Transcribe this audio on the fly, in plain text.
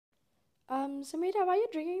Samita, are you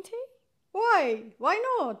drinking tea? Why? Why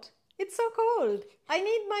not? It's so cold. I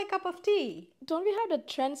need my cup of tea. Don't we have the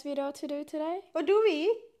trends video to do today? Oh, do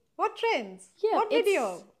we? What trends? Yeah, what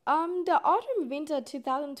video? The Autumn Winter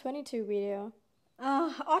 2022 video.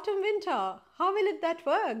 Autumn Winter. How will that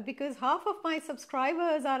work? Because half of my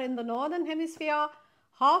subscribers are in the northern hemisphere,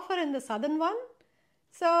 half are in the southern one.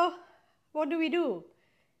 So, what do we do?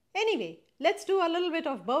 Anyway, let's do a little bit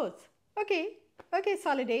of both. Okay,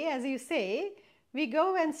 Soliday, as you say, we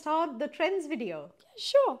go and start the trends video. Yeah,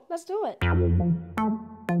 sure, let's do it.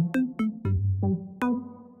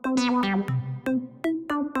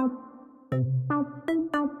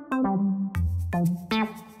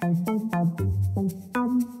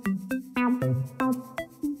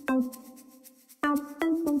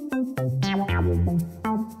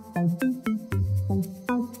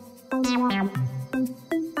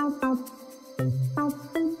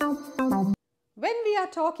 When we are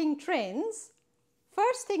talking trends,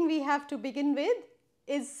 first thing we have to begin with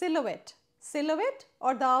is silhouette. Silhouette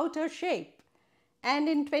or the outer shape. And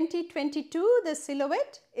in 2022, the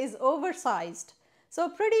silhouette is oversized. So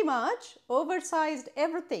pretty much oversized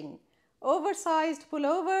everything. Oversized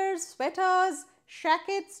pullovers, sweaters,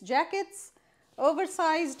 jackets,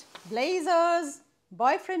 oversized blazers,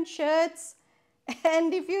 boyfriend shirts.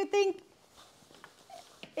 And if you think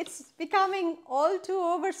it's becoming all too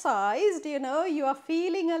oversized, you are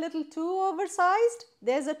feeling a little too oversized,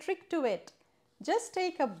 there's a trick to it. Just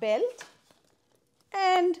take a belt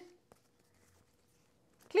and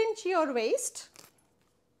clinch your waist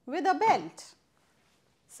with a belt.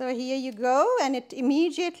 So here you go, and it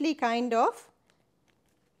immediately kind of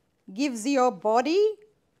gives your body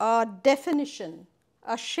a definition,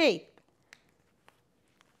 a shape.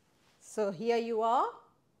 So here you are.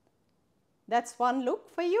 That's one look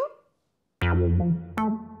for you.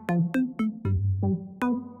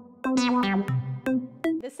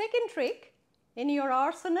 The second trick in your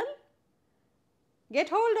arsenal, get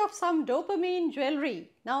hold of some dopamine jewelry.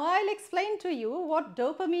 Now I'll explain to you what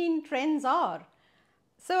dopamine trends are.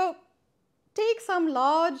 So take some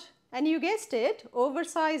large, and you guessed it,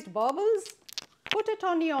 oversized baubles, put it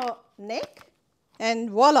on your neck, and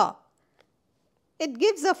voila, it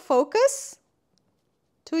gives a focus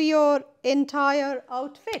to your entire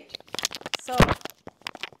outfit. So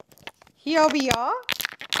here we are.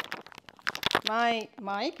 My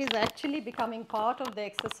mic is actually becoming part of the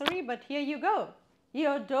accessory, but here you go.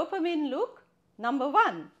 Your dopamine look number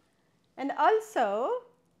one. And also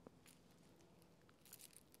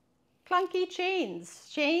clunky chains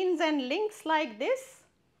and links like this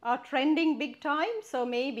are trending big time. So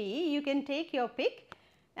maybe you can take your pick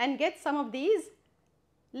and get some of these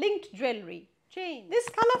linked jewelry. Chain. This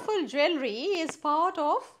colorful jewelry is part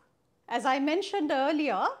of, as I mentioned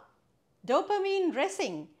earlier, dopamine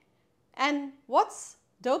dressing. And what's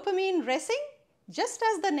dopamine dressing? Just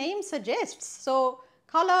as the name suggests. So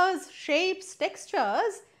colors, shapes,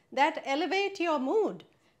 textures that elevate your mood.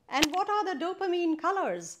 And what are the dopamine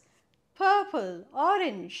colors? Purple,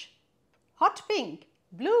 orange, hot pink,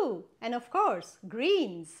 blue, and of course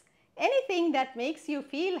greens. Anything that makes you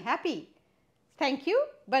feel happy. Thank you,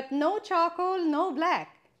 but no charcoal, no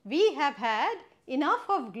black. We have had enough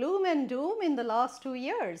of gloom and doom in the last 2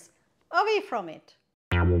 years. Away from it.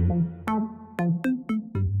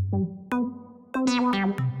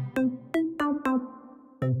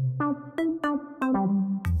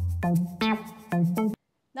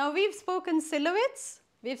 Now we've spoken silhouettes,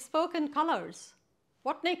 we've spoken colors.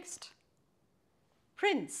 What next?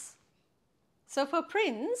 Prints. So for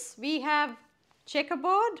prints, we have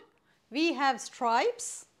checkerboard, we have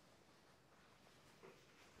stripes,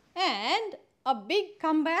 and a big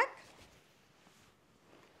comeback,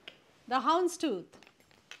 the houndstooth.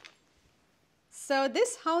 So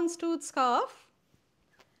this houndstooth scarf,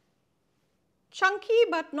 chunky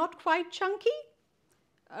but not quite chunky,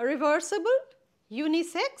 reversible,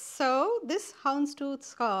 unisex. So this houndstooth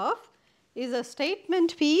scarf is a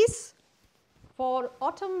statement piece for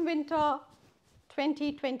Autumn Winter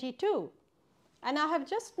 2022. And I have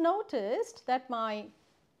just noticed that my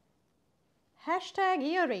hashtag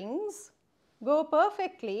earrings go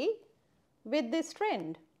perfectly with this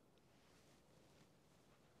trend.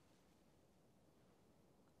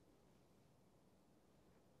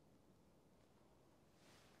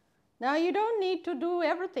 Now you don't need to do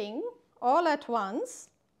everything all at once.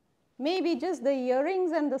 Maybe just the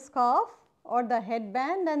earrings and the scarf, or the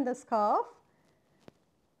headband and the scarf.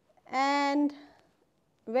 And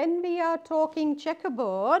when we are talking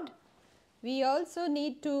checkerboard, we also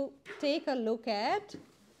need to take a look at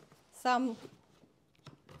some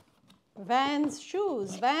Vans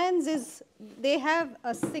shoes. Vans they have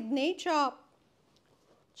a signature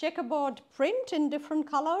checkerboard print in different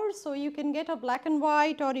colors. So you can get a black and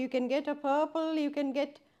white, or you can get a purple, you can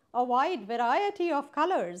get a wide variety of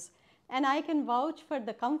colors. And I can vouch for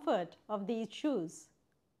the comfort of these shoes.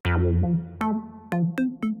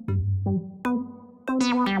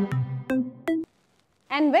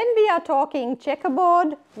 And when we are talking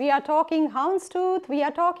checkerboard, we are talking houndstooth, we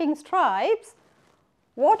are talking stripes,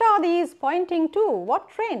 what are these pointing to? What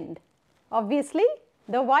trend? Obviously,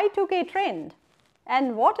 the Y2K trend.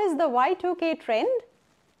 And what is the Y2K trend?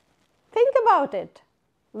 Think about it.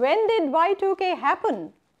 When did Y2K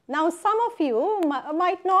happen? Now, some of you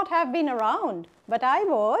might not have been around, but I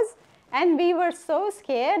was, and we were so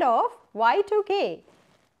scared of Y2K.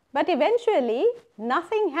 But eventually,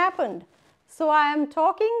 nothing happened. So I am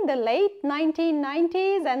talking the late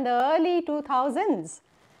 1990s and the early 2000s.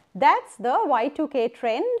 That's the Y2K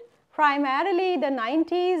trend, primarily the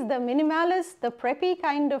 90s, the minimalist, the preppy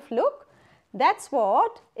kind of look. That's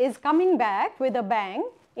what is coming back with a bang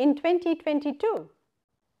in 2022.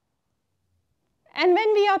 And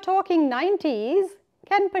when we are talking 90s,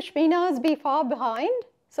 can pashminas be far behind?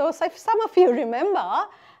 So if some of you remember,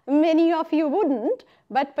 many of you wouldn't,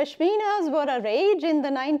 but pashminas were a rage in the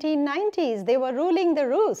 1990s. They were ruling the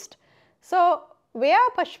roost. So wear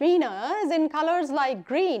pashminas in colors like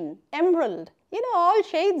green, emerald, all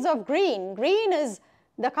shades of green. Green is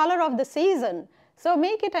the color of the season. So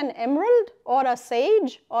make it an emerald or a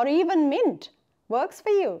sage or even mint. Works for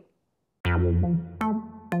you.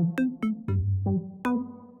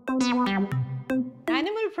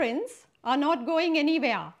 Animal prints are not going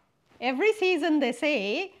anywhere. Every season they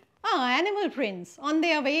say, animal prints on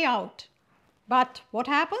their way out. But what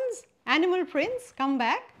happens? Animal prints come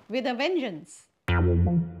back with a vengeance.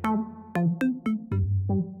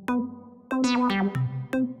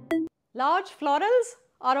 Large florals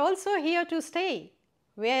are also here to stay.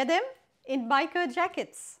 Wear them in biker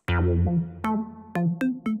jackets.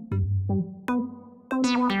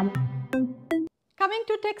 Coming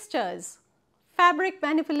to textures, fabric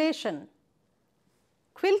manipulation,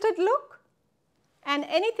 quilted look, and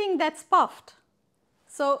anything that's puffed.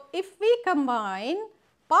 So if we combine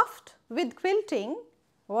puffed with quilting,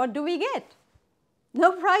 what do we get?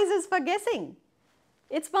 No prizes for guessing.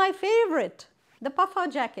 It's my favorite, the puffer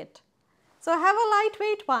jacket. So have a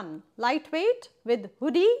lightweight one, lightweight with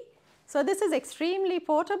hoodie. So this is extremely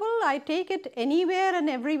portable. I take it anywhere and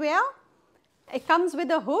everywhere. It comes with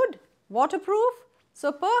a hood, waterproof,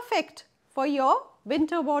 so perfect for your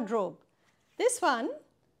winter wardrobe. This one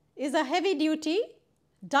is a heavy duty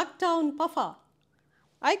duck down puffer.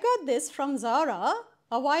 I got this from Zara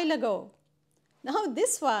a while ago. Now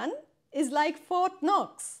this one is like Fort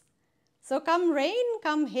Knox. So come rain,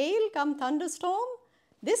 come hail, come thunderstorm,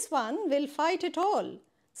 this one will fight it all.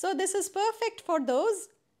 So this is perfect for those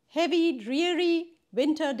heavy, dreary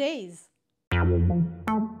winter days. And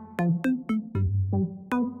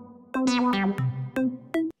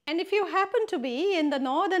if you happen to be in the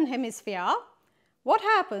northern hemisphere, what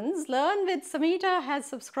happens? LearnWithSamita has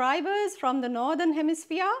subscribers from the northern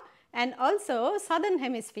hemisphere and also southern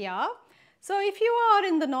hemisphere. So if you are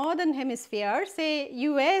in the northern hemisphere, say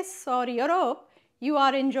US or Europe, you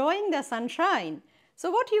are enjoying the sunshine. So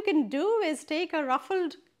what you can do is take a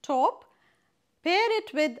ruffled top, pair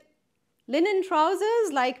it with linen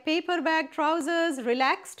trousers like paper bag trousers,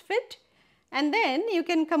 relaxed fit, and then you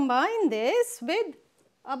can combine this with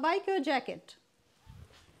a biker jacket,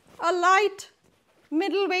 a light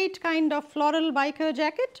middleweight kind of floral biker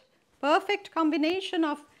jacket, perfect combination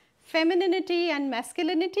of femininity and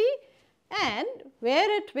masculinity, and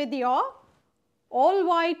wear it with your all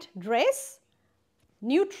white dress,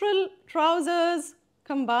 neutral trousers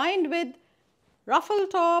combined with ruffle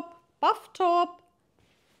top, puff top.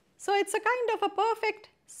 So it's a kind of a perfect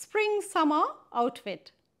spring summer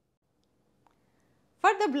outfit.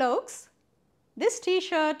 For the blokes, this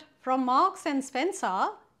t-shirt from Marks and Spencer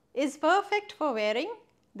is perfect for wearing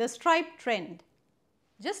the stripe trend.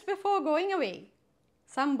 Just before going away,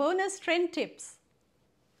 some bonus trend tips.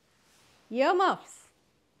 Earmuffs.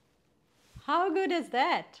 How good is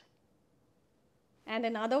that? And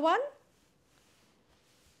another one,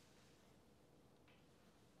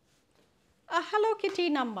 a Hello Kitty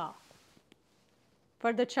number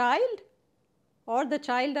for the child or the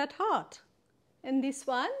child at heart. And this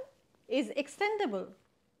one is extendable.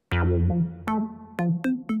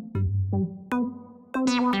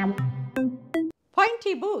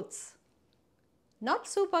 Pointy boots. Not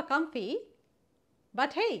super comfy,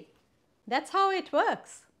 but hey, that's how it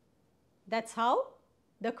works. That's how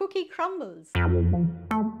the cookie crumbles.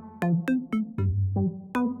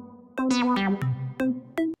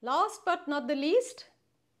 Last but not the least,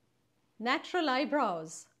 natural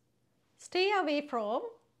eyebrows. Stay away from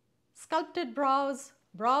sculpted brows,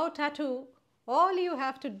 brow tattoo. All you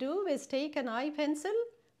have to do is take an eye pencil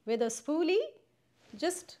with a spoolie,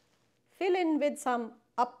 just fill in with some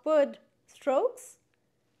upward strokes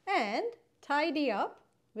and tidy up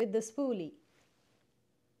with the spoolie.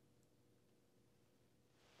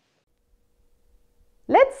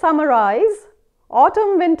 Let's summarize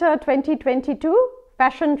Autumn Winter 2022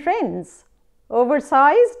 fashion trends.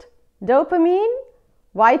 Oversized, dopamine,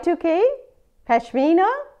 Y2K, pashmina,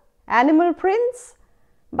 animal prints,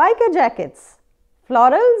 biker jackets,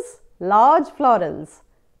 florals, large florals,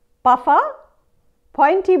 puffer,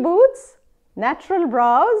 pointy boots, natural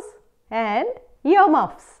brows and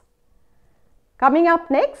earmuffs. Coming up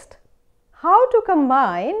next, how to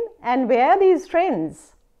combine and wear these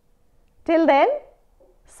trends. Till then,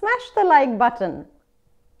 smash the like button,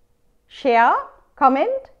 share,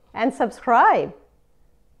 comment and subscribe.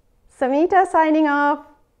 Samita signing off.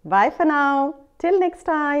 Bye for now. Till next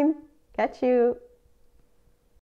time. Catch you.